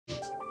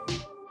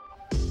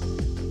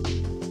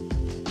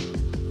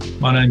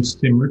My name's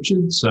Tim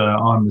Richards.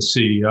 I'm the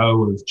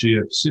CEO of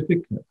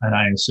Geopacific, an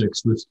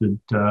ASX-listed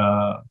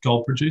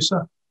gold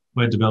producer.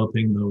 We're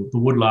developing the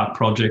Woodlark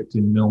Project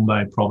in Milne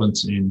Bay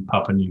Province in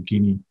Papua New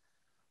Guinea.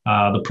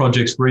 The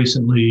project's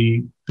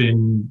recently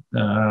been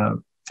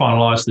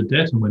finalised the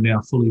debt and we're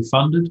now fully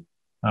funded.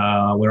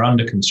 We're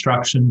under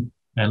construction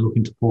and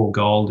looking to pour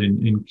gold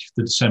in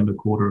the December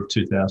quarter of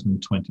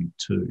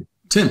 2022.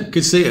 Tim, good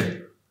to see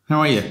you.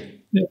 How are you?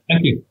 Yeah,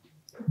 thank you.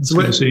 It's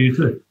good to see you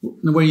too.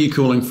 Where are you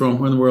calling from?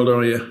 Where in the world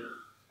are you?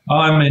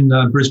 I'm in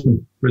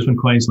Brisbane,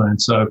 Queensland,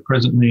 so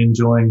presently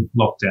enjoying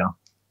lockdown.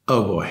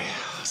 Oh boy,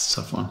 that's a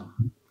tough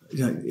one.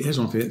 Yeah, here's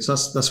one for you. So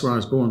that's where I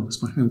was born.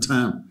 It's my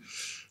hometown.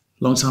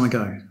 Long time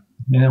ago.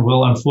 Yeah,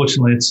 well,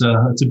 unfortunately, it's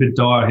a bit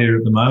dire here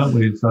at the moment.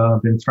 We've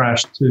been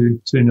thrashed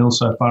 2-0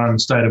 so far in the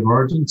state of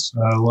origin,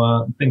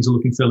 so things are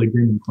looking fairly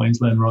grim in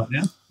Queensland right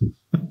now.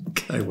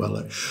 Okay, well,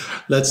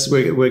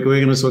 we're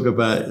going to talk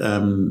about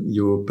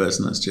your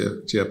business,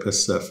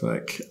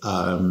 Geopacific.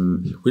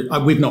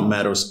 We've not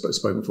met or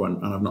spoken before,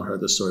 and I've not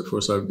heard this story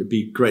before, so it'd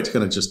be great to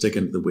kind of just dig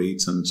into the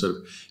weeds and sort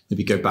of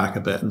maybe go back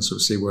a bit and sort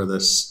of see where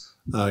this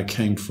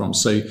came from.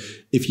 So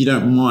if you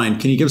don't mind,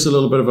 can you give us a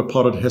little bit of a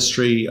potted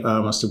history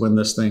as to when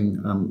this thing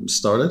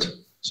started?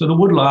 So the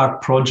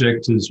Woodlark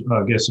Project has,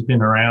 I guess,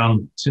 been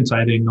around since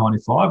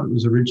 1895. It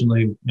was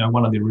originally,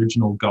 one of the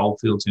original gold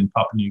fields in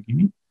Papua New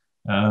Guinea.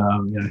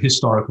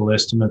 Historical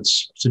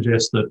estimates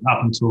suggest that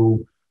up until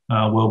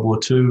World War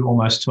II,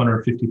 almost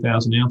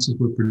 250,000 ounces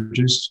were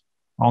produced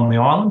on the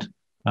island,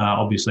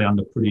 obviously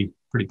under pretty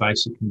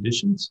basic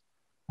conditions.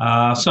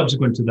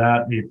 Subsequent to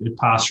that, it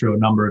passed through a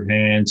number of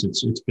hands.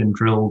 It's been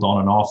drilled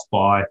on and off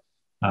by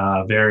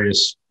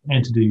various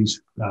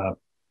entities,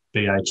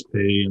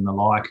 BHP and the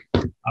like,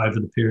 over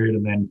the period,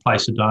 and then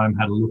Placer Dome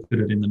had a look at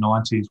it in the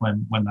 90s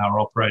when they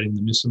were operating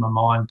the Missima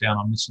mine down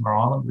on Missima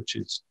Island, which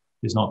is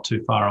not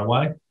too far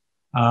away.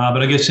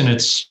 But I guess in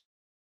its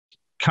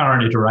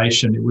current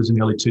iteration, it was in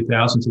the early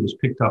 2000s, it was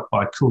picked up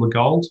by Kou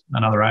Gold,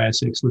 another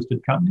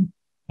ASX-listed company.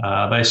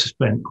 They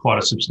spent quite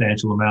a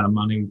substantial amount of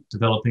money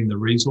developing the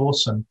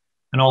resource and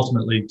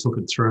ultimately took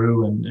it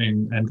through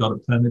and got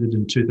it permitted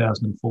in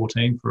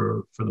 2014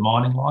 for the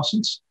mining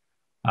licence.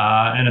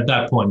 And at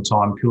that point in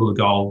time, Kou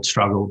Gold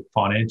struggled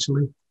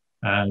financially.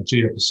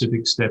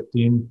 Geopacific stepped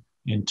in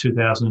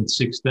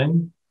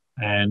 2016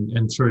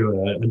 and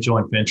through a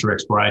joint venture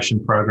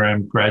exploration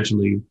program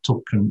gradually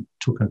took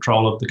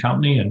control of the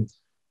company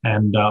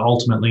and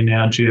ultimately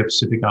now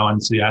Geopacific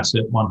owns the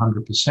asset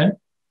 100%.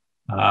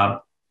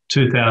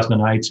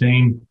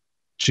 2018,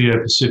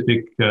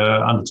 Geopacific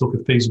undertook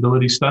a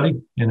feasibility study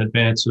in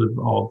advance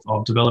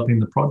of developing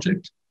the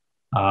project.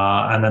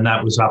 And then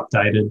that was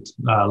updated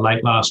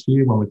late last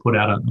year when we put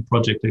out a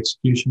project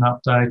execution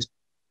update.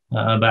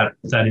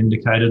 That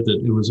indicated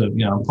that it was a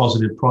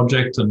positive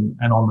project, and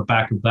on the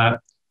back of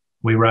that,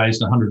 we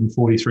raised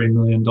 $143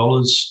 million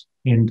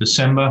in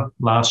December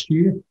last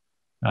year,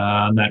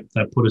 and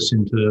that put us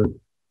into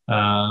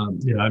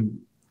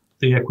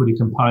the equity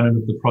component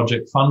of the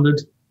project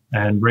funded.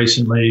 And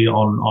recently,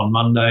 on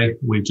Monday,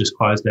 we just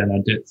closed out our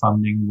debt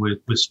funding with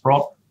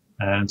Sprott.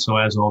 And so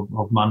as of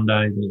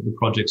Monday, the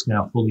project's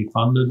now fully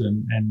funded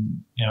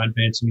and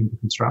advancing into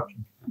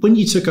construction. When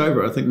you took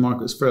over, I think the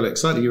market was fairly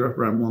excited. You're up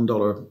around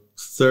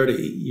 $1.30.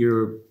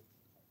 You're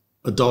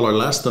 $1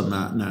 less than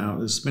that now.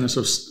 There's been a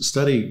sort of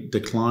steady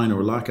decline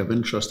or lack of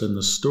interest in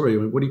the story. I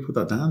mean, what do you put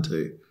that down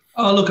to?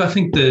 Oh, look, I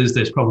think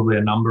there's probably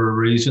a number of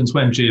reasons.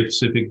 When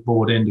Geopacific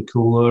bought into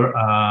Kou,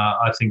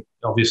 I think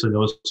obviously there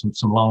was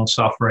some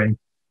long-suffering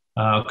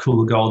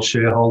Kou Gold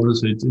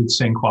shareholders who'd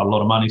seen quite a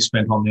lot of money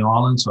spent on the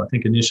island. So I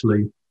think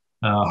initially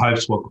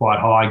hopes were quite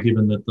high,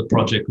 given that the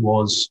project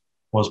was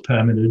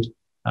permitted,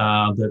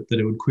 that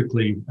it would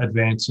quickly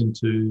advance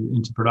into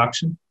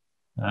production.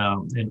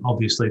 And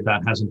obviously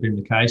that hasn't been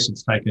the case.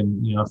 It's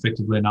taken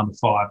effectively another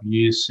 5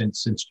 years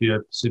since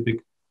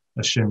Geopacific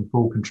assumed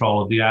full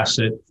control of the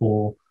asset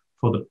for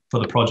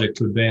the project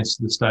to advance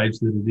to the stage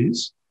that it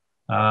is.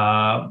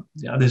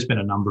 There's been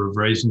a number of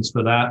reasons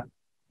for that.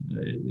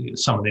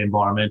 Some of the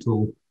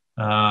environmental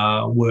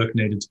work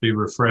needed to be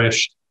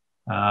refreshed.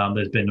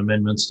 There's been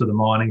amendments to the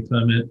mining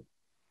permit.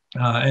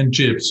 And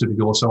Geopacific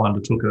also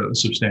undertook a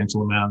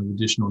substantial amount of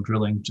additional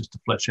drilling just to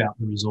flesh out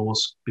the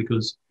resource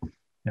because,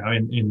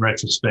 in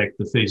retrospect,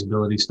 the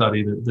feasibility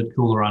study that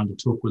Kou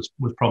undertook was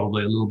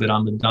probably a little bit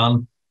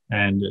underdone,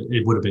 and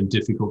it would have been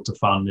difficult to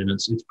fund in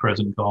its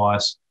present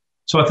guise.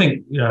 So I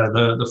think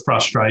the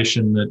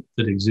frustration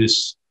that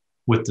exists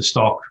with the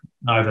stock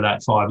over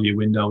that 5-year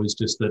window is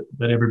just that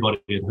everybody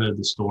had heard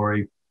the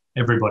story.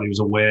 Everybody was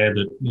aware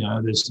that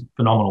there's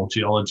phenomenal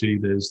geology,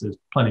 there's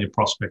plenty of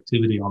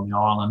prospectivity on the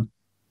island,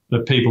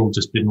 but people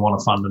just didn't want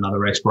to fund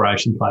another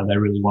exploration play. They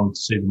really wanted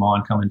to see the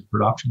mine come into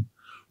production.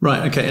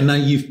 Right. Okay. And now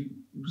you've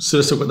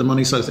sort of talked about the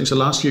money side of things. So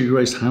last year you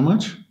raised how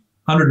much?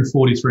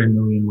 143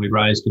 million we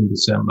raised in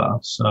December.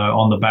 So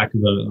on the back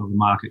of a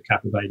market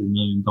cap of $80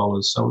 million.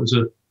 So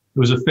it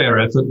was a fair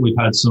effort. We've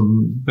had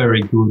some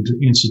very good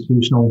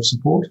institutional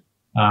support.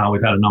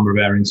 We've had a number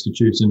of our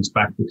institutions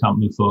back the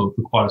company for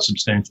quite a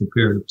substantial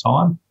period of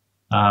time.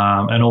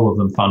 and all of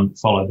them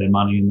followed their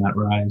money in that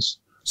raise.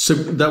 So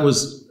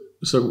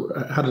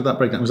how did that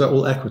break down? Was that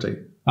all equity?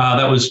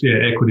 That was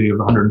equity of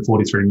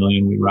 143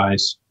 million we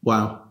raised.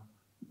 Wow,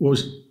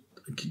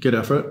 good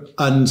effort.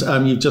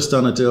 And you've just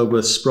done a deal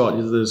with Sprott.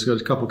 There's got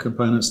a couple of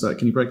components there.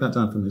 Can you break that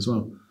down for me as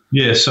well?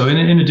 Yeah, so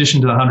in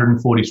addition to the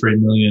 143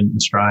 million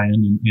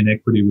Australian in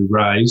equity we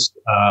raised,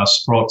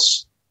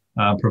 Sprott's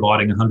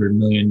providing 100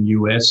 million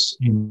US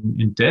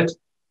in debt.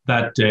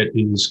 That debt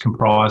is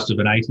comprised of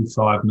an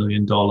 $85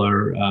 million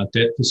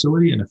debt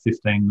facility and a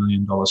 $15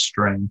 million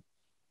stream.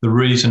 The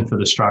reason for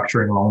the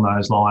structuring along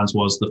those lines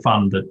was the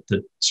fund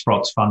that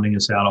Sprott's funding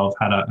us out of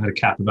had a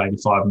cap of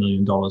 $85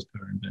 million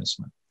per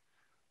investment.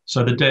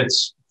 So the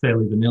debt's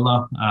fairly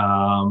vanilla.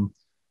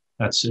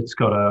 It's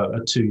got a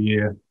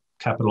 2-year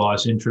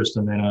capitalised interest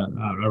and then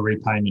a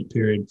repayment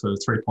period for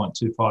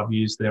 3.25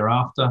 years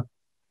thereafter.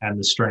 And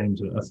the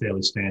stream's a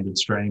fairly standard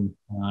stream.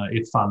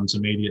 It funds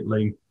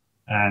immediately,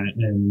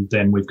 and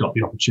then we've got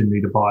the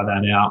opportunity to buy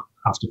that out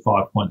after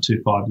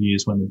 5.25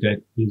 years when the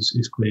debt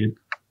is cleared.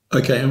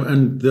 Okay,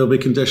 and there'll be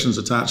conditions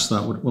attached to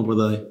that. What were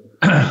they?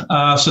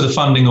 So the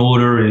funding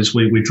order is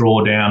we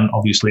draw down,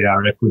 obviously,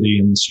 our equity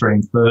in the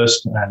stream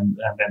first, and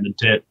then the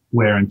debt,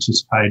 we're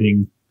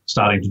anticipating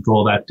starting to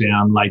draw that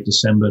down late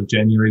December,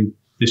 January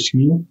this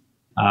year.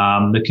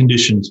 The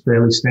conditions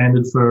fairly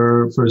standard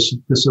for a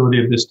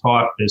facility of this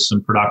type. There's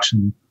some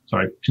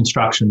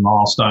construction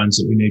milestones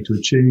that we need to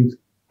achieve,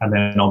 and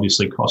then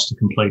obviously cost to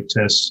complete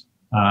tests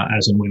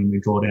as and when we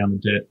draw down the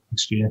debt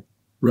next year.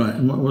 Right.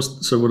 And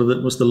what's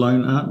the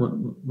loan at?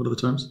 What are the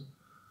terms?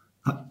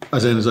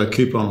 As in, there's a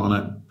coupon on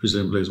it,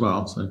 presumably as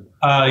well. So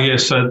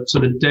So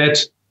the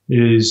debt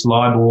is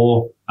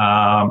LIBOR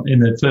in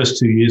the first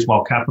 2 years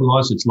while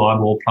capitalised. It's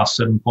LIBOR plus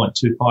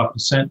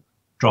 7.25%.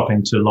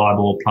 Dropping to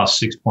LIBOR plus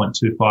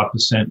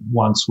 6.25%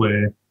 once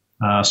we're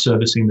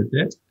servicing the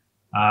debt.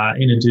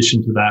 In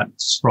addition to that,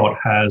 Sprott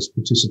has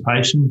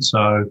participation.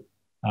 So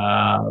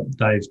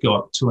they've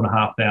got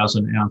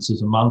 2,500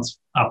 ounces a month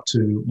up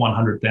to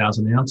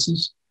 100,000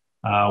 ounces,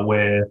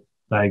 where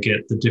they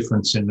get the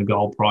difference in the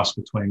gold price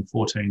between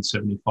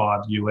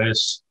 $1,475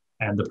 US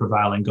and the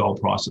prevailing gold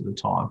price at the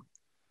time.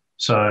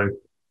 So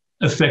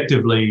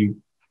effectively,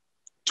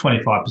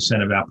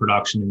 25% of our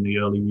production in the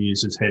early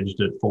years is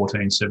hedged at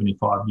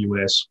 $1,475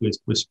 US,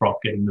 with Sprott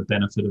getting the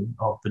benefit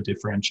of the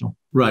differential.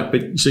 Right,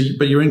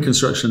 but you're in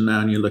construction now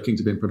and you're looking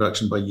to be in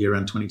production by year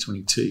end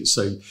 2022.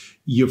 So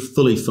you're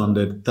fully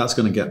funded. That's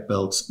going to get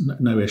built.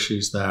 No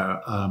issues there.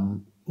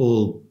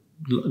 All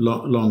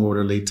long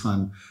order lead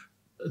time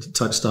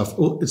type stuff.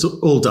 It's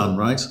all done,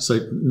 right? So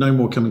no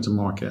more coming to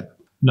market.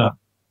 No.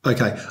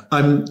 Okay.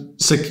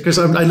 So because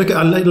I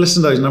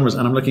listen to those numbers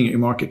and I'm looking at your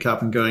market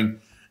cap and going,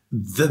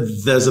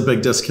 there's a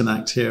big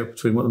disconnect here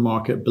between what the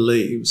market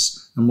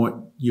believes and what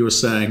you were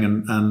saying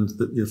and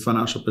your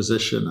financial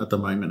position at the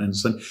moment. And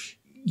so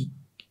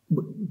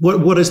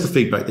what is the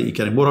feedback that you're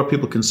getting? What are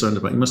people concerned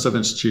about? You must have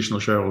institutional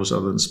shareholders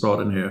other than Sprott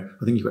in here.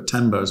 I think you've got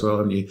Tembo as well,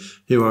 haven't you?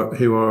 Who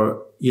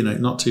are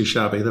not too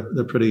shabby.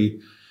 They're pretty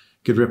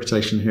good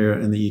reputation here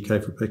in the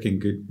UK for picking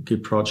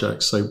good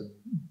projects. So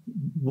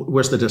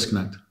where's the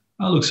disconnect?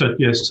 Look, so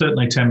yes,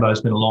 certainly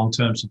Tembo's been a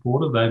long-term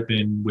supporter. They've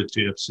been with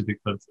Geopacific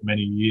for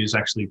many years,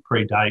 actually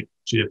predate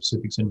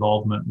Geopacific's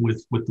involvement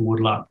with the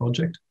Woodlark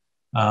project.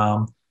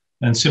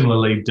 And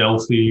similarly,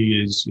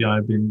 Delphi is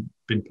been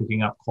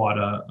picking up quite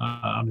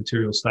a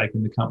material stake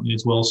in the company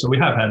as well. So we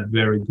have had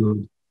very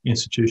good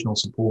institutional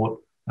support,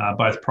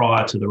 both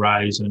prior to the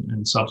raise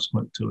and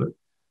subsequent to it.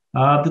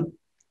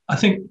 I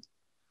think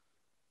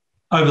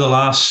over the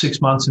last 6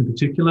 months in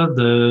particular,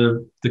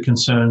 the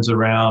concerns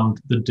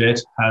around the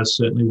debt has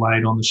certainly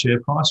weighed on the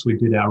share price. We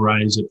did our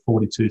raise at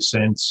 42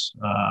 cents.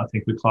 I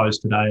think we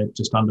closed today at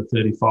just under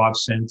 35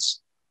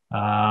 cents.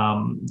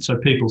 So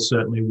people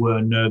certainly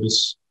were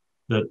nervous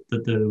that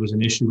there was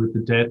an issue with the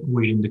debt.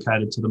 We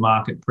indicated to the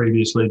market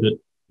previously that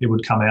it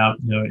would come out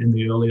in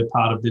the earlier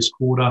part of this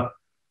quarter.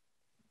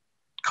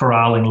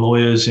 Corralling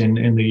lawyers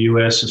in the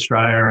US,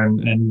 Australia,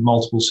 and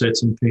multiple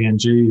sets in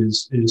PNG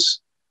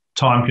is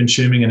time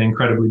consuming and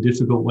incredibly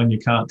difficult when you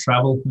can't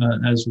travel,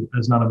 as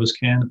none of us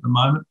can at the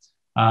moment.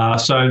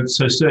 So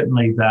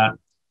certainly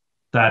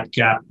that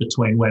gap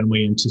between when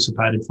we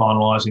anticipated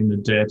finalising the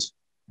debt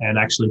and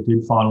actually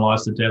did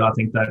finalise the debt, I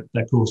think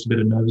that caused a bit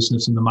of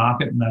nervousness in the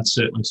market, and that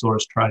certainly saw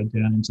us trade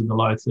down into the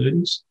low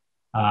 30s.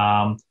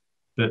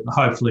 But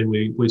hopefully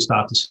we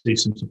start to see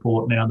some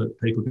support now that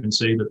people can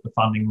see that the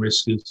funding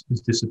risk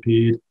has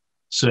disappeared.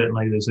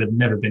 Certainly there's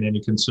never been any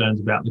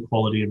concerns about the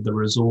quality of the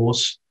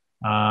resource.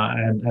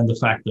 And the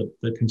fact that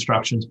the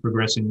construction's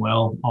progressing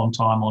well, on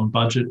time, on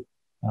budget.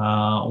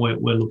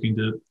 We're looking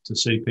to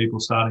see people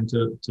starting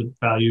to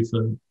value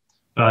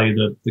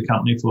the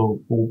company for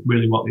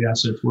really what the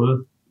assets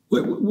were.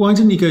 Why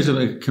didn't you go to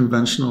a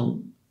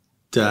conventional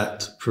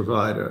debt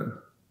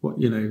provider? what,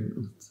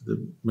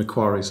 the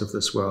Macquaries of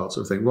this world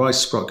sort of thing? Why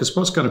Sprott? Because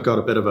Sprott's kind of got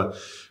a bit of a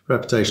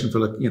reputation for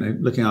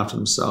looking after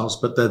themselves,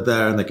 but they're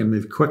there and they can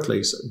move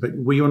quickly. So, but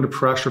were you under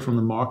pressure from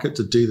the market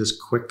to do this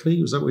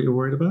quickly? Was that what you're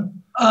worried about?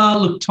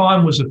 Look,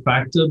 time was a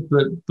factor,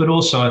 but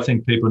also I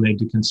think people need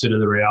to consider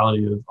the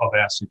reality of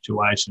our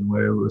situation.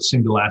 We're a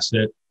single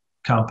asset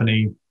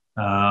company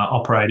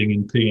operating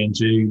in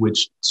PNG,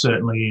 which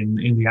certainly in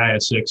the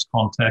ASX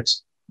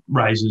context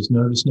raises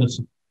nervousness.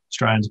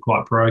 Australians are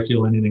quite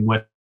parochial. Anything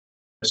west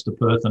of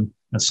Perth and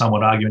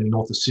somewhat arguing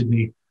north of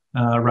Sydney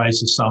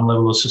raises some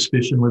level of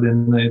suspicion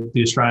within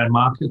the Australian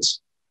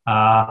markets.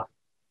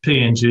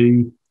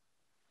 PNG,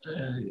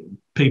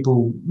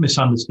 people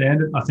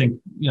misunderstand it. I think,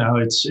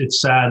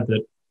 it's sad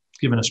that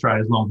given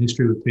Australia's long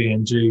history with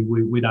PNG,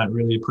 we don't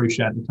really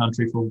appreciate the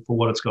country for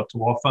what it's got to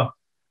offer.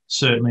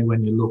 Certainly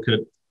when you look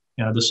at,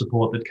 the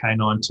support that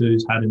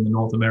K92's had in the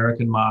North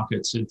American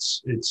markets,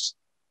 it's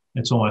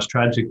almost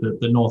tragic that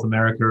North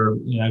America,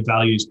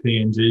 values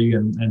PNG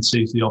and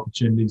sees the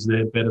opportunities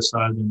there better so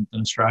than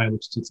Australia,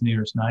 which is its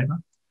nearest neighbour.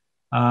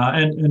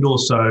 And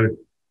also,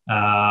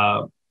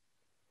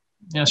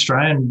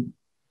 Australian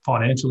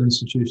financial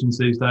institutions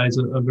these days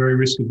are very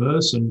risk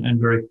averse and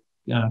very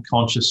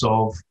conscious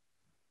of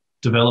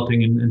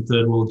developing in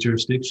third world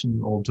jurisdiction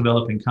or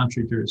developing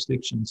country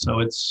jurisdiction.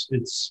 So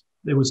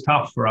it was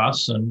tough for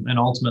us, and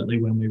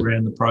ultimately when we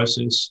ran the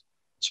process,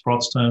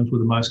 Sprott's terms were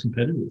the most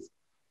competitive.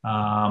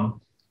 But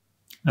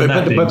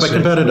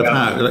competitive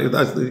how?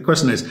 The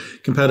question is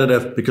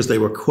competitive because they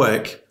were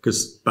quick,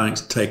 because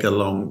banks take a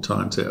long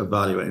time to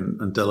evaluate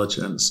and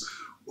diligence,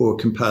 or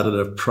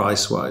competitive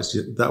price-wise?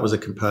 That was a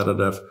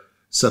competitive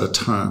set of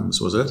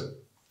terms, was it,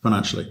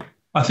 financially?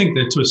 I think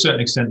that to a certain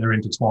extent they're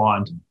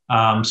intertwined.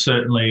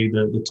 Certainly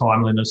the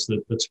timeliness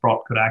that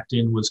Sprott could act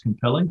in was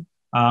compelling,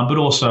 but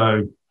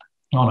also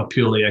on a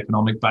purely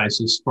economic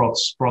basis,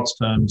 Sprott's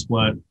terms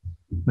weren't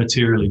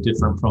materially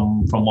different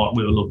from what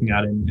we were looking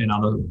at in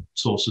other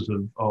sources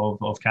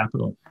of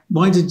capital.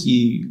 Why did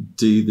you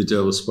do the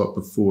deal with Sprott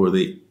before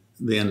the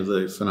end of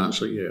the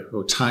financial year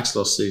or tax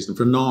loss season?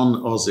 For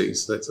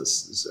non-Aussies,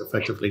 that's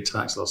effectively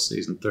tax loss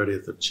season,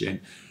 30th of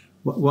June.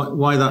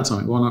 Why that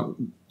time? Why not,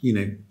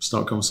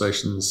 start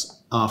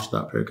conversations after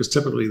that period? Because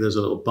typically there's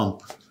a little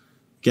bump.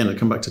 Again, I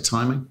come back to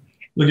timing.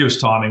 Look, it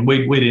was timing.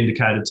 We'd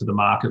indicated to the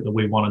market that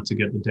we wanted to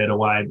get the debt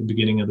away at the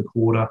beginning of the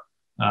quarter.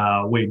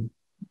 We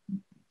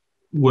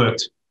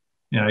worked,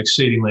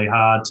 exceedingly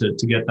hard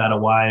to get that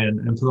away.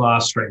 And for the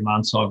last 3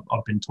 months,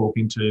 I've been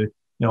talking to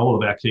all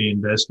of our key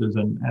investors,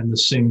 and the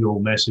single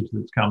message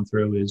that's come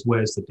through is,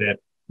 where's the debt?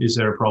 Is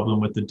there a problem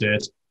with the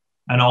debt?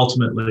 And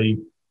ultimately,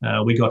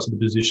 we got to the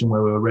position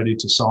where we were ready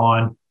to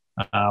sign.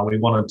 We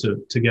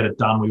wanted to get it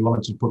done. We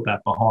wanted to put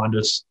that behind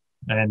us.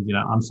 And,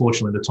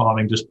 unfortunately, the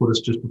timing just put us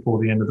just before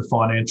the end of the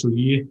financial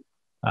year.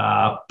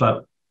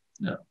 But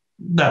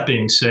that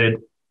being said,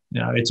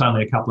 it's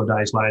only a couple of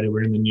days later.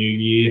 We're in the new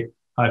year.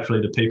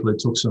 Hopefully the people who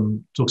took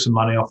some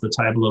money off the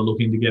table are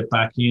looking to get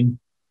back in.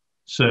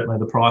 Certainly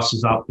the price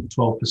is up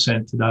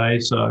 12% today,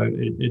 so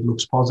it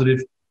looks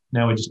positive.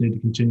 Now we just need to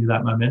continue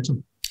that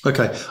momentum.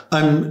 Okay.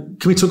 Can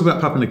we talk about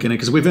Papua New Guinea?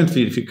 Because we've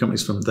interviewed a few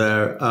companies from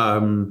there.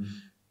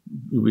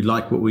 We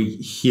like what we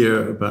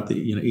hear about the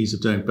ease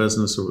of doing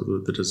business, or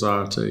the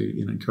desire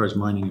to encourage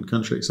mining in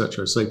country,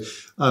 etc. So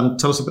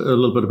tell us a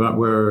little bit about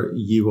where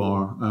you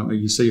are.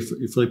 You say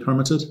you're fully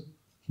permitted?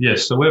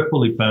 Yes, so we're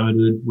fully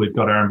permitted. We've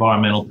got our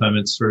environmental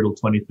permits through till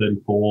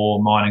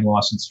 2034, mining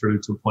license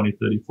through till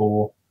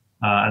 2034,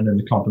 and then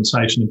the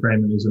compensation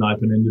agreement is an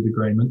open-ended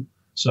agreement.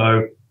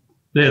 So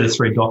they're the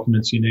three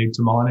documents you need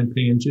to mine in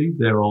PNG.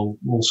 They're all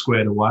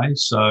squared away.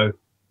 So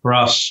for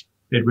us,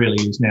 it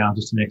really is now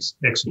just an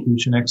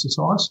execution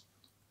exercise.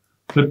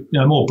 But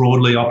more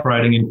broadly,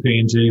 operating in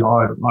PNG,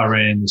 I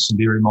ran the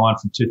Simberi mine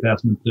from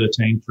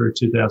 2013 through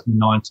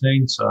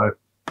 2019. So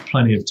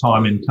plenty of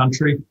time in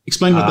country.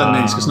 Explain what that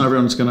means, because not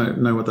everyone's going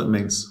to know what that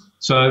means.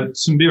 So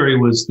Simberi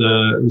was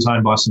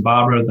owned by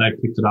Zimbabwe. They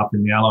picked it up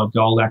in the Allied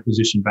Gold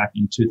acquisition back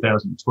in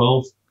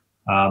 2012.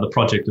 The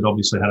project had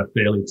obviously had a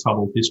fairly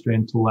troubled history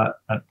until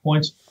that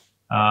point.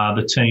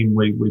 The team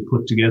we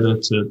put together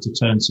to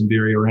turn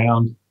Simberi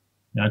around.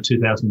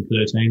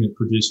 2013, it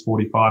produced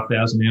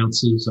 45,000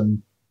 ounces, and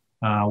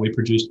we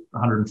produced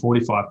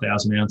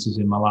 145,000 ounces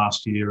in my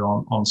last year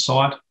on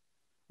site.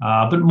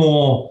 But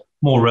more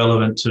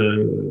relevant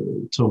to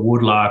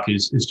Woodlark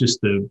is just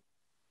the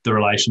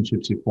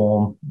relationships you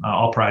form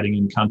operating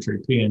in country.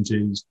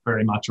 PNG is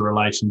very much a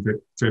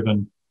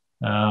relation-driven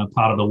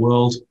part of the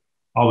world.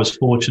 I was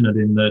fortunate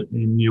in that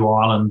in New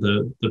Ireland,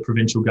 the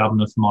provincial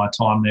governor for my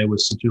time there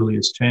was Sir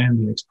Julius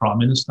Chan, the ex-Prime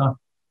Minister.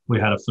 We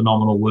had a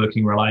phenomenal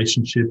working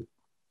relationship.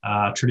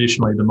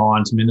 Traditionally, the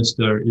mines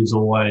minister is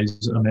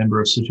always a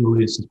member of Sir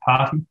Julius's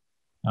party.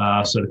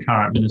 So the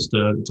current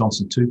minister,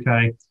 Johnson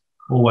Touquet,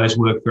 always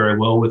worked very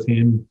well with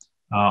him.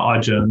 I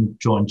joined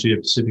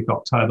Geopacific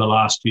October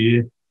last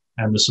year,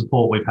 and the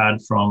support we've had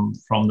from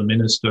the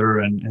minister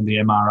and the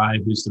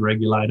MRA, who's the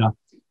regulator,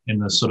 in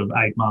the sort of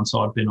 8 months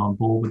I've been on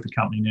board with the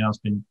company now has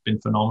been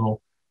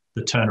phenomenal.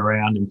 the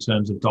turnaround in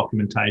terms of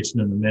documentation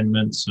and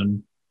amendments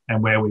and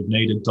where we've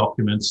needed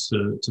documents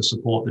to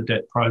support the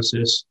debt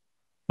process.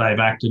 They've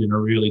acted in a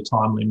really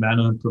timely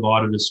manner,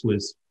 provided us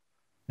with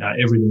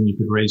everything you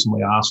could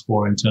reasonably ask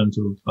for in terms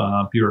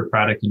of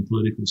bureaucratic and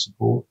political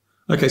support.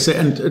 Okay, so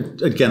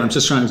and again, I'm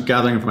just trying to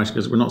gather information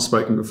because we're not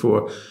spoken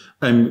before.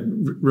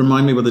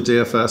 Remind me what the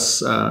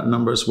DFS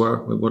numbers were.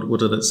 What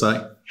did it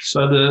say?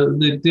 So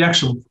the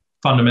actual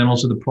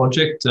fundamentals of the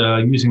project,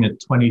 using a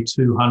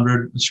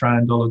 2,200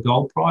 Australian dollar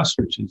gold price,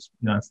 which is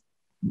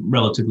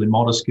relatively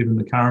modest given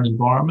the current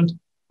environment.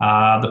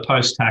 The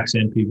post-tax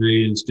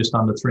NPV is just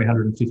under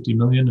 350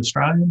 million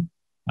Australian,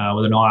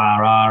 with an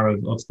IRR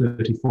of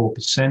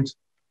 34%.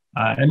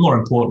 And more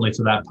importantly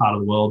for that part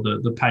of the world,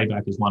 the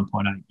payback is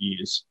 1.8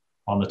 years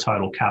on the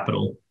total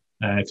capital.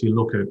 If you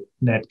look at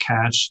net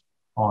cash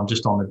on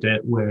the debt,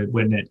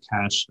 we're net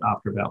cash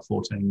after about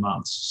 14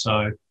 months.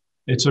 So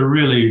it's a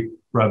really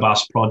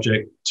robust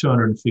project,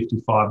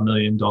 $255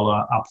 million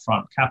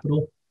upfront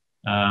capital,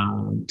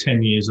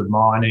 10 years of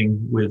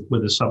mining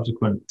with a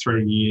subsequent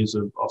 3 years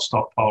of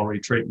stockpile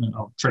treatment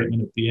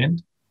at the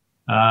end.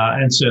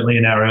 And certainly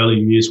in our early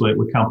years,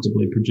 we're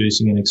comfortably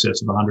producing in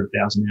excess of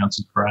 100,000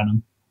 ounces per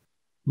annum.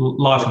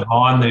 Life of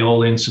mine, the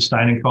all-in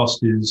sustaining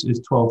cost is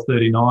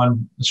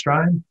 $1,239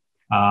 Australian,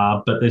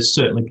 but there's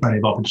certainly plenty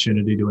of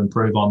opportunity to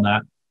improve on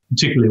that,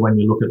 particularly when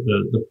you look at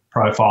the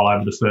profile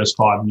over the first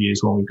 5 years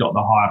when we've got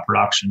the higher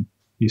production.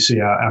 You see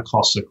our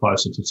costs are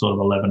closer to sort of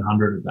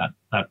 1,100 at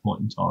that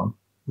point in time.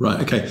 Right,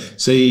 okay.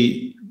 So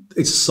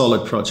it's a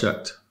solid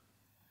project.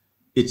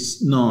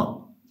 It's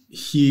not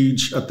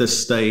huge at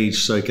this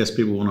stage, so I guess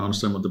people want to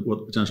understand what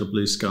the potential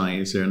blue sky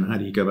is here and how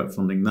do you go about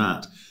funding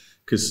that?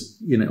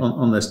 Because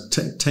on this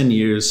 10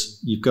 years,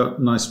 you've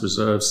got nice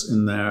reserves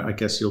in there. I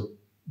guess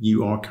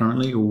you are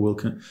currently or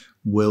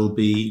will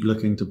be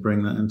looking to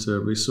bring that into a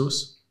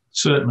resource.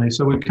 Certainly.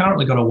 So we've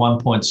currently got a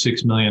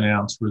 1.6 million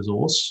ounce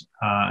resource,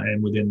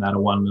 and within that a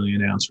 1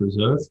 million ounce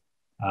reserve.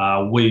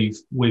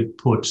 We've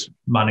put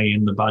money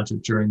in the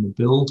budget during the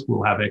build.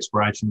 We'll have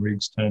exploration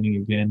rigs turning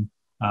again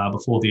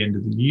before the end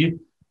of the year.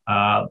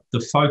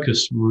 The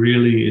focus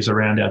really is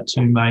around our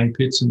two main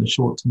pits in the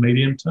short to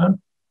medium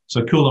term.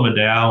 So Kou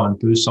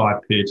and Kou Sa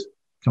pit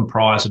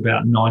comprise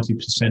about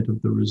 90%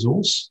 of the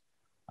resource.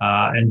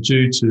 And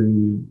due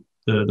to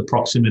the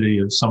proximity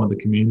of some of the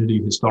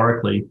community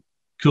historically,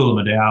 Kou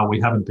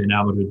we haven't been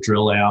able to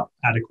drill out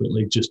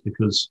adequately just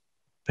because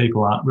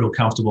people aren't real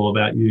comfortable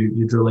about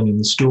you drilling in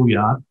the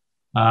schoolyard.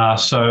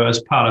 So as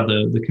part of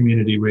the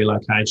community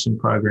relocation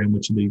program,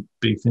 which will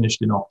be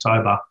finished in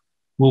October,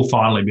 we'll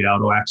finally be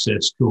able to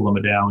access Kou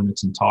in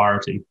its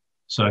entirety.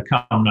 So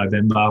come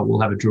November, we'll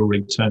have a drill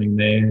rig turning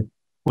there.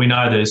 We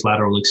know there's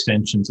lateral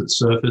extensions at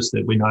surface,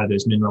 that we know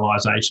there's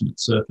mineralisation at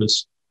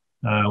surface,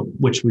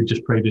 which we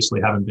just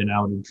previously haven't been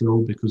able to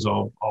drill because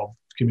of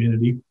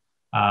community.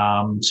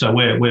 So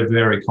we're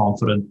very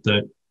confident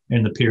that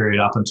in the period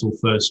up until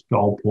first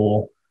gold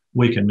pour,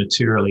 we can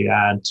materially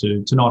add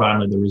to not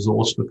only the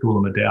resource for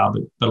Kou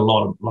but a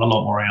lot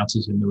more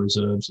ounces in the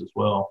reserves as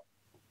well.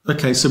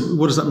 Okay, so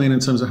what does that mean in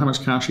terms of how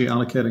much cash are you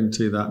allocating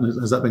to that?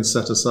 And has that been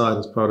set aside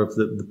as part of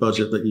the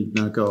budget that you've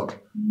now got?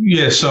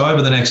 Yeah, so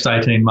over the next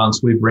 18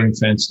 months, we've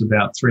ring-fenced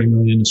about 3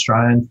 million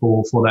Australian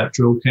for that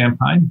drill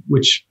campaign,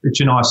 which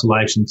in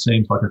isolation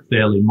seems like a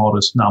fairly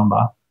modest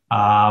number.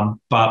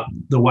 But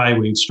the way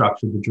we've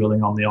structured the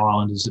drilling on the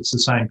island is it's the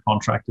same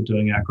contractor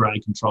doing our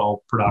grade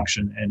control,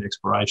 production and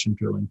exploration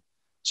drilling.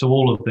 So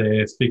all of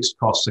their fixed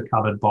costs are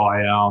covered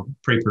by our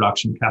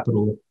pre-production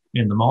capital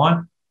in the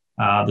mine.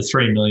 The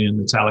 3 million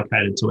that's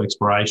allocated to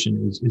exploration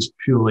is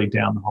purely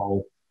down the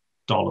hole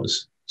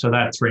dollars. So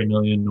that 3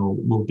 million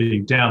will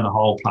be down the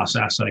hole plus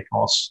assay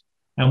costs.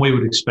 And we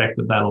would expect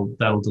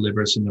that'll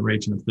deliver us in the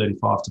region of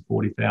 35 to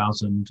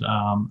 40,000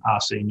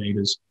 RC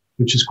meters,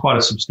 which is quite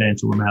a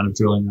substantial amount of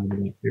drilling over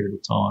that period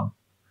of time.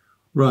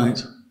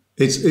 Right.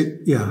 It's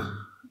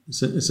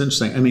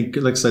interesting. I mean,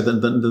 like I said,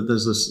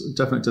 there's this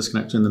definite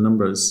disconnect in the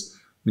numbers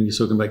when you're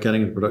talking about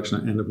getting into production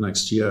at the end of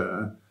next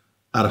year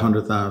at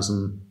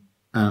 100,000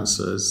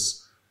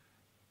 ounces.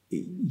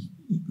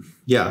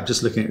 Yeah, I'm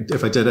just looking at,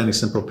 if I did any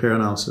simple peer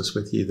analysis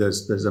with you,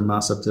 there's a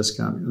massive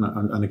discount.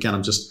 And again,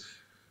 I'm just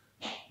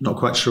not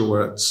quite sure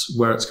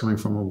where it's coming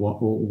from or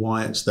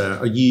why it's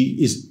there.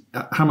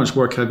 How much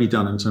work have you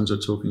done in terms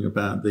of talking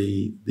about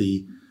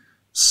the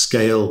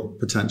scale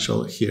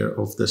potential here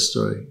of this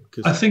story?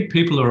 I think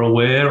people are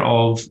aware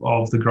of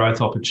the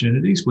growth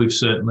opportunities. We've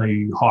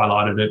certainly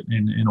highlighted it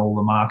in all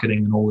the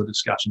marketing and all the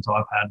discussions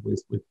I've had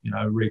with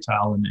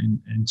retail and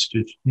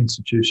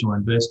institutional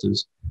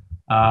investors.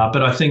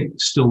 But I think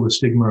still the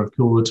stigma of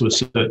cooler to a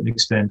certain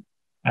extent,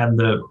 and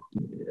the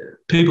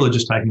people are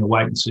just taking a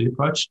wait and see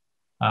approach.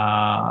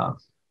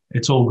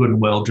 It's all good and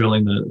well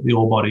drilling the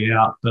ore body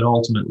out, but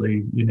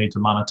ultimately you need to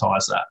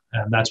monetize that.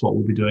 And that's what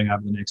we'll be doing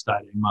over the next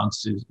 18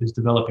 months is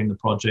developing the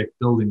project,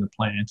 building the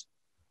plant.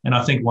 And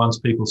I think once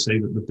people see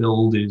that the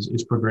build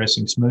is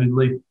progressing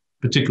smoothly,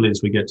 particularly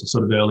as we get to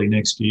sort of early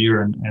next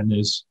year and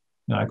there's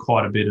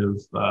quite a bit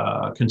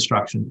of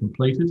construction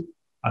completed,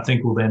 I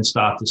think we'll then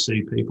start to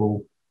see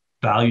people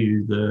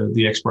value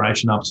the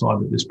exploration upside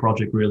that this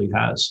project really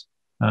has.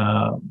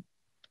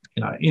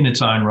 In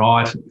its own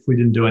right, if we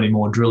didn't do any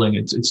more drilling,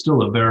 it's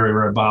still a very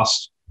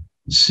robust,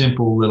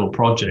 simple little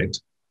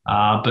project.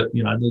 But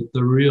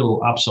the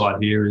real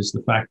upside here is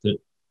the fact that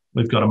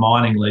we've got a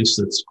mining lease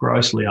that's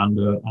grossly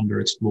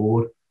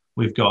underexplored.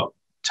 We've got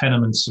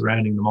tenements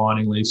surrounding the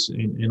mining lease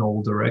in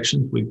all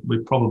directions.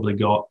 We've probably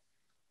got,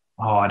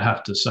 I'd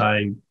have to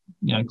say,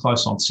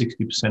 close on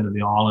 60% of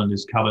the island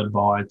is covered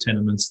by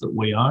tenements that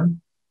we own.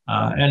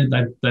 And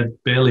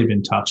they've barely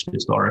been touched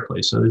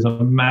historically. So there's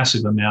a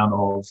massive amount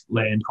of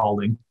land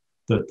holding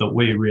that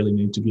we really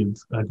need to give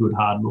a good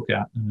hard look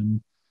at.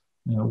 And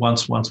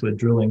once we're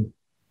drilling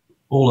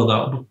all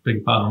of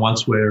that,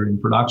 once we're in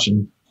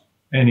production,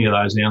 any of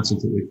those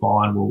ounces that we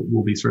find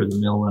will be through the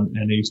mill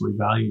and easily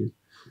valued.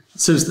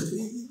 So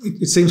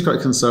it seems quite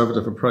a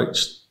conservative approach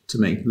to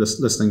me,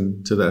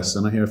 listening to this,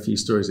 and I hear a few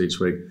stories each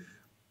week.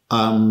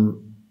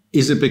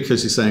 Is it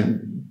because you're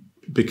saying,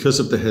 because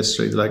of the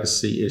history, the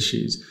legacy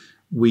issues,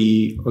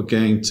 we are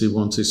going to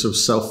want to sort of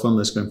self-fund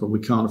this going forward?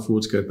 We can't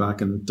afford to go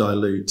back and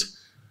dilute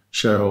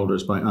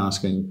shareholders by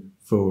asking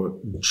for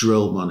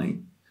drill money.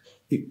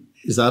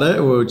 Is that it?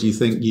 Or do you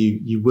think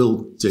you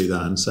will do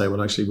that and say,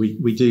 well, actually,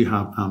 we do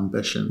have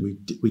ambition.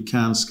 We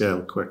can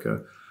scale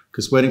quicker?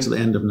 Because waiting till the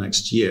end of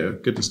next year,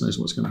 goodness knows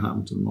what's going to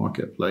happen to the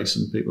marketplace,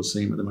 and people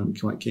seem at the moment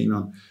quite keen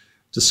on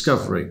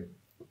discovery,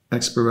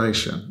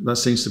 exploration. That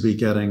seems to be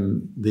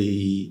getting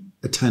the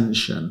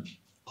attention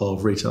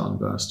of retail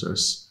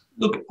investors.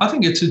 Look, I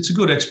think it's a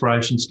good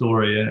exploration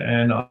story,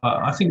 and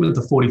I think with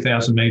the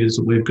 40,000 metres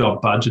that we've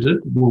got budgeted,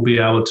 we'll be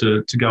able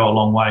to go a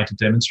long way to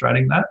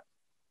demonstrating that.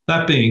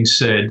 That being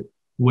said,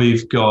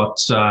 we've got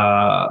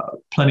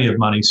plenty of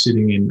money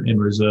sitting in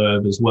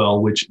reserve as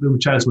well, which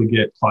as we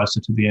get closer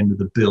to the end of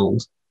the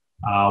build,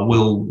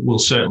 will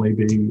certainly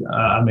be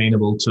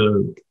amenable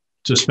to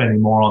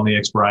spending more on the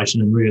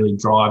exploration and really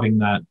driving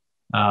that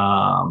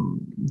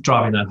home.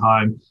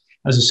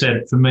 As I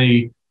said, for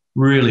me,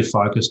 really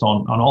focused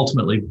on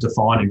ultimately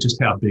defining just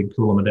how big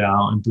Coolah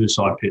Madao and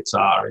Bouside pits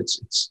are.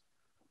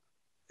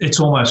 It's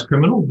almost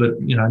criminal,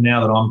 but now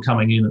that I'm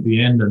coming in at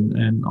the end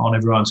and on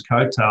everyone's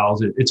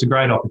coattails, it's a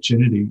great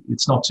opportunity.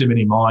 It's not too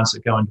many mines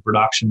that go into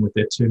production with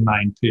their two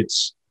main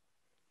pits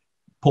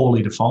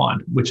poorly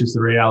defined, which is the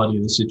reality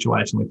of the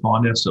situation we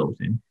find ourselves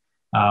in.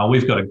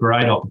 We've got a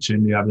great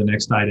opportunity over the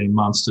next 18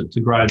 months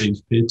to grow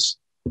these pits.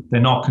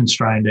 They're not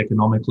constrained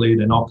economically.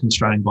 They're not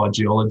constrained by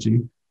geology.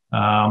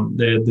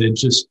 They're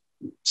just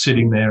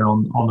sitting there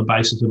on the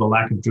basis of a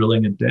lack of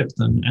drilling at depth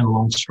and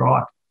along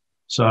strike.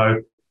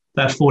 So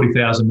that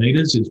 40,000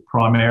 metres is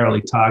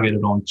primarily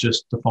targeted on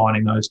just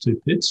defining those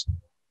two pits.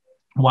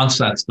 Once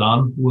that's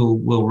done, we'll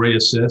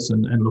reassess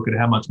and look at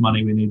how much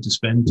money we need to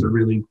spend to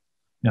really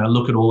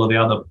look at all of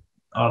the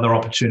other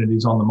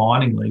opportunities on the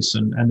mining lease.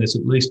 And there's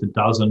at least a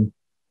dozen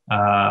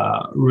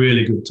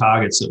really good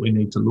targets that we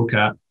need to look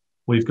at.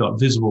 We've got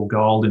visible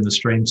gold in the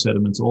stream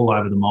sediments all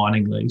over the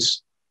mining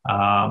lease.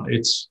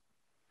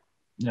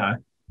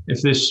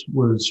 If this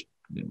was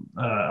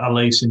a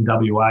lease in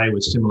WA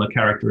with similar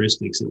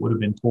characteristics, it would have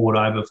been poured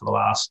over for the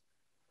last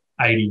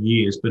 80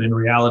 years. But in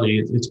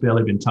reality, it's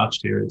barely been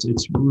touched here.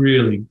 It's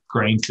really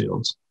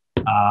greenfields.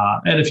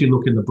 And if you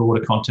look in the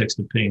broader context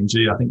of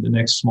PNG, I think the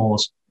next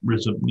smallest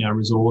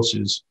resource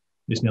is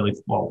nearly,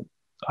 well,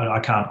 I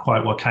can't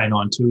quote what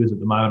K92 is at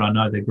the moment. I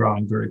know they're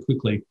growing very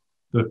quickly.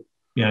 But,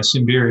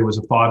 Simberi was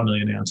a 5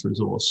 million ounce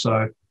resource. So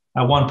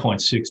at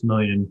 1.6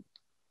 million,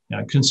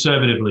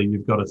 conservatively,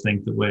 you've got to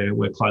think that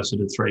we're closer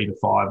to 3 to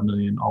 5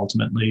 million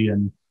ultimately.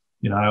 And,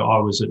 I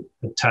was at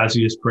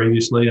Tassie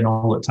previously, and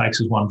all it takes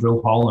is one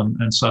drill hole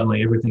and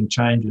suddenly everything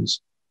changes.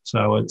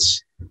 So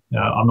it's,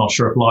 I'm not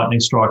sure if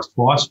lightning strikes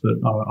twice, but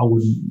I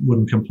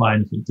wouldn't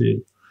complain if it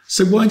did.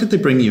 So why did they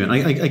bring you in?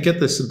 I get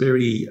this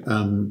very,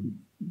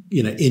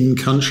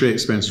 in-country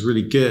experience is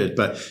really good,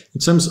 but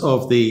in terms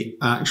of the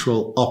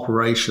actual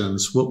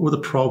operations, what were the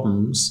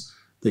problems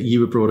that you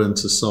were brought in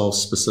to solve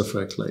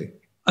specifically?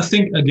 I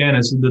think, again,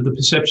 as the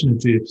perception of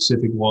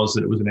Geopacific was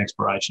that it was an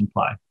exploration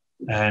play,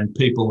 and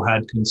people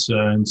had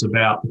concerns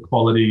about the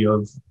quality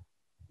of,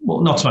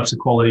 well, not so much the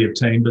quality of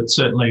team, but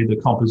certainly the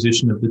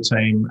composition of the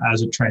team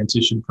as it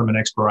transitioned from an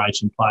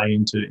exploration play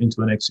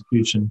into an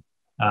execution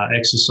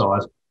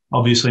exercise.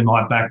 Obviously,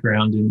 my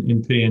background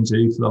in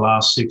PNG for the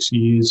last 6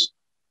 years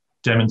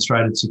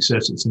demonstrated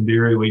success at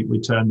Simberi. We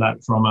turned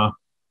that from a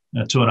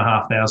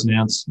 $2,500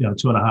 ounce,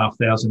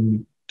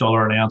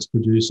 $2,500 an ounce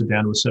producer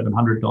down to a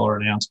 $700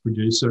 an ounce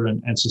producer,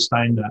 and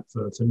sustained that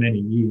for many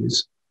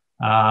years.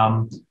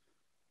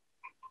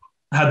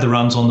 Had the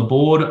runs on the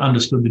board,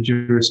 understood the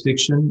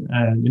jurisdiction,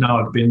 and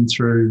I've been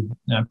through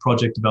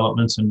project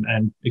developments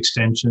and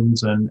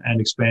extensions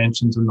and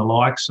expansions and the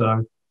like.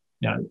 So,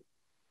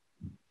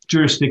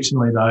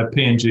 jurisdictionally though,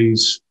 PNG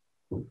is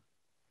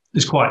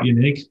quite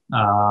unique.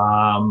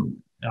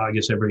 I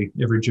guess every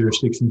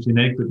jurisdiction is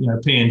unique, but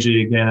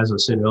PNG, again, as I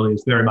said earlier,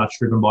 is very much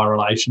driven by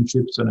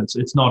relationships, and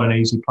it's not an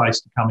easy place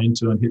to come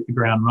into and hit the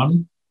ground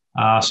running.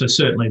 So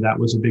certainly that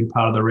was a big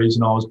part of the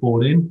reason I was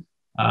brought in.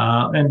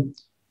 And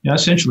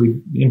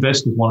essentially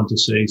investors wanted to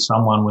see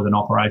someone with an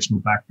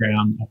operational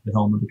background at the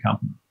helm of the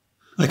company.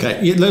 Okay,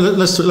 yeah,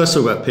 let's talk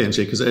about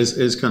PNG, because it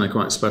is kind of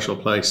quite a special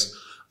place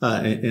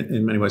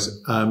in many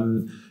ways.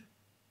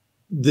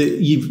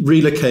 You've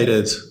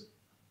relocated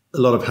a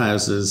lot of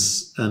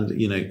houses, and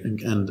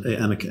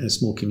a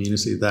small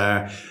community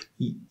there.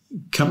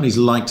 Companies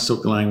like to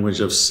talk the language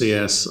of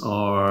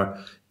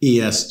CSR,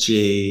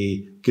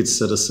 ESG, good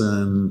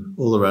citizen,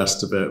 all the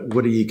rest of it.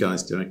 What are you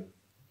guys doing?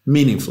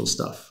 Meaningful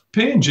stuff.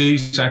 PNG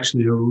is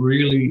actually a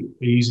really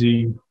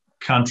easy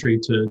country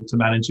to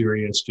manage your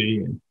ESG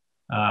in.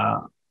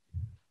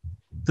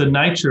 The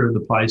nature of the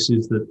place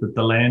is that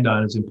the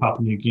landowners in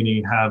Papua New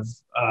Guinea have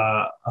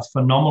a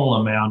phenomenal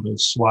amount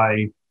of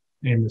sway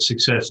in the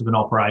success of an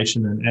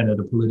operation and at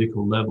a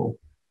political level.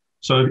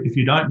 So if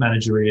you don't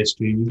manage your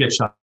ESG, you get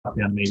shut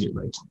down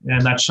immediately.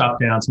 And that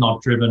shutdown's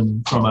not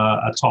driven from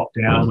a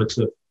top-down with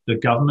the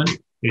government.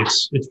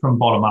 It's from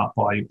bottom up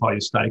by your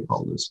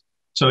stakeholders.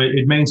 So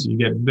it means that you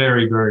get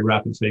very, very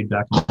rapid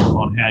feedback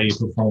on how you're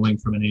performing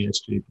from an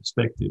ESG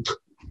perspective.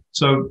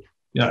 So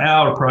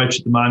our approach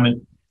at the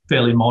moment,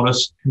 fairly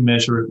modest, can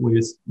measure it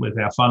with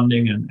our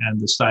funding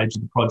and the stage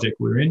of the project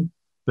we're in.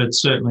 But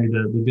certainly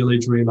the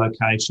village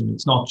relocation,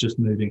 it's not just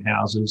moving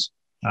houses.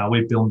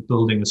 We've been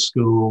building a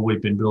school.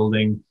 We've been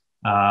building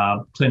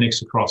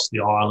clinics across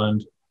the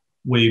island.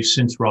 We've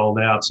since rolled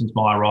out, since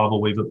my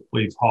arrival,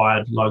 we've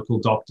hired local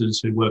doctors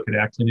who work at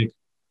our clinic.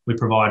 We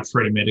provide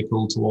free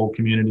medical to all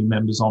community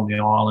members on the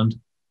island.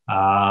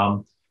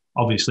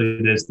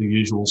 Obviously, there's the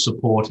usual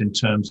support in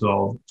terms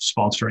of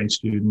sponsoring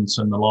students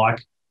and the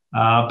like.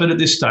 But at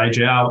this stage,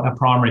 our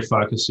primary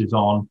focus is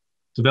on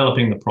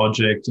developing the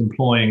project,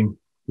 employing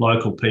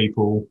local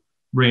people,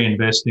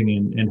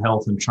 reinvesting in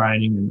health and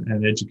training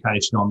and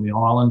education on the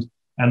island.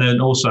 And then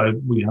also,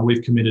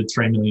 we've committed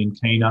 3 million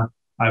kina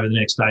over the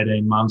next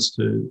 18 months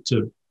to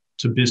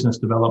business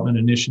development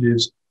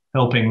initiatives,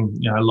 helping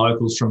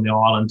locals from the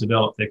island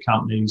develop their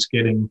companies,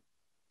 getting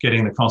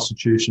the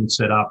constitution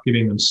set up,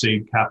 giving them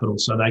seed capital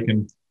so they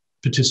can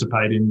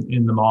participate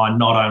in the mine,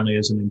 not only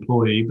as an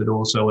employee, but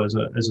also as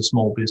a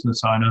small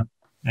business owner,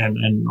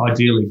 and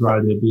ideally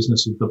grow their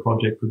business as the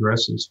project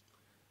progresses.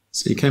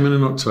 So you came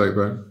in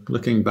October.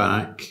 Looking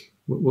back,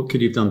 what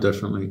could you have done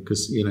differently?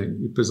 Because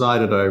you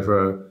presided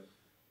over a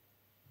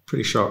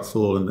pretty sharp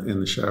fall in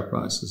the share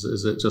prices.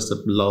 Is it just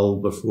a lull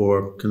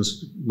before,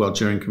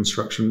 during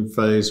construction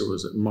phase, or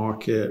was it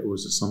market, or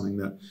was it something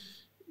that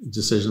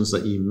decisions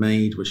that you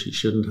made which you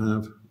shouldn't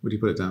have? What do you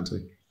put it down to?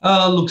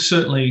 Look,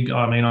 certainly,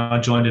 I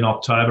joined in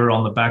October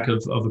on the back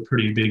of a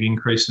pretty big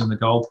increase in the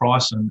gold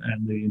price, and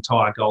the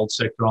entire gold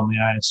sector on the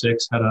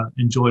ASX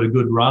enjoyed a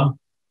good run.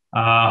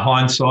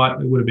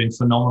 Hindsight, it would have been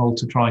phenomenal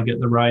to try and get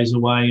the raise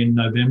away in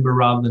November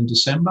rather than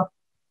December.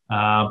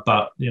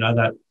 But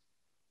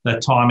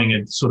that timing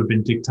had sort of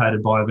been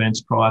dictated by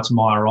events prior to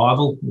my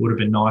arrival. It would have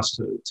been nice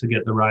to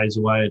get the raise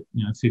away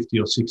at 50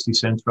 or 60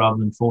 cents rather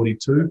than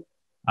 42.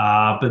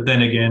 But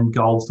then again,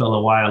 gold fell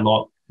away a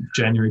lot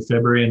January,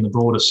 February, and the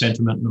broader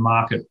sentiment in the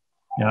market,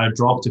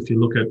 dropped. If you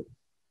look at,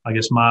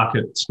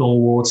 market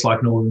stalwarts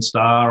like Northern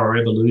Star or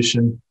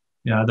Evolution,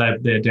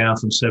 they're down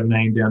from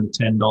 $17 down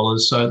to $10.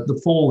 So the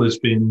fall has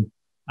been,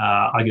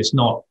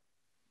 not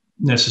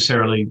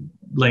necessarily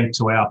linked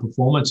to our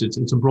performance.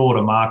 It's a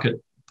broader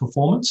market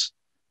performance.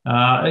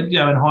 In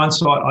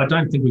hindsight, I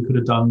don't think we could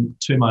have done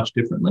too much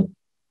differently.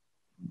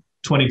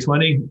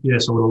 2020,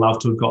 yes, I would have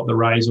loved to have got the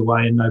raise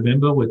away in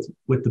November with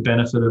the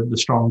benefit of the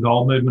strong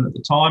gold movement at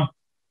the time.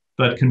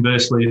 But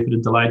conversely, if it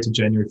had delayed to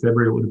January,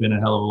 February, it would have been a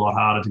hell of a lot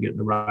harder to get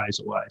the raise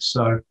away.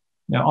 So,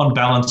 on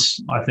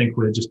balance, I think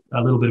we're just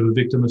a little bit of a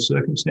victim of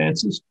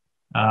circumstances.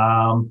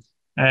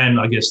 And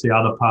I guess the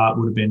other part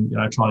would have been,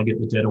 trying to get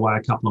the debt away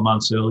a couple of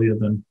months earlier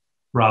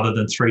rather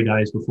than 3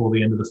 days before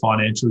the end of the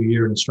financial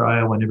year in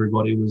Australia, when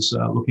everybody was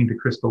looking to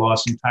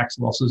crystallise some tax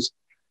losses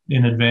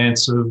in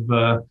advance of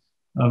the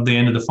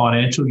end of the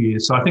financial year.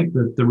 So I think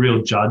that the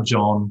real judge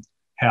on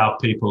how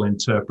people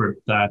interpret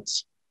that,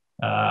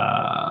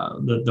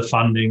 the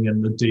funding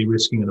and the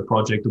de-risking of the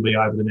project will be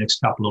over the next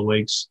couple of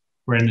weeks.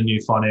 We're in the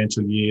new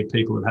financial year.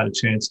 People have had a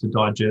chance to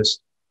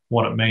digest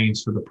what it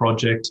means for the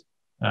project.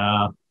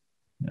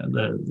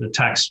 The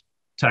tax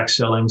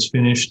selling's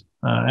finished.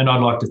 And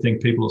I'd like to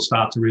think people will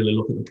start to really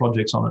look at the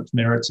projects on its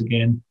merits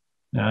again,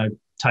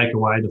 take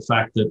away the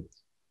fact that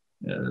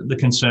the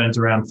concerns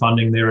around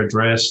funding, they're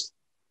addressed.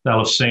 They'll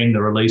have seen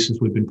the releases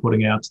we've been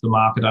putting out to the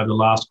market over the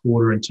last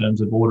quarter in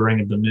terms of ordering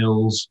of the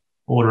mills,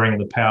 ordering of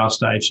the power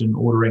station,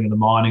 ordering of the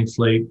mining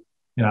fleet.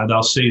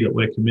 They'll see that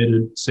we're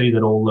committed, see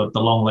that all the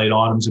long lead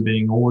items are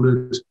being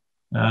ordered.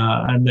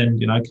 And then,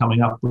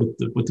 coming up with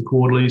the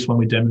quarterlies when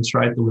we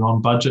demonstrate that we're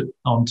on budget,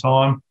 on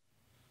time,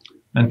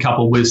 and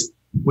coupled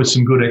with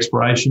some good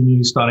exploration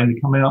news starting to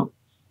come out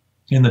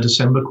in the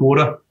December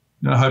quarter.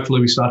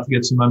 Hopefully we start to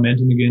get some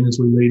momentum again as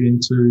we lead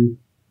into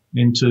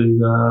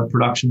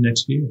production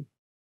next year.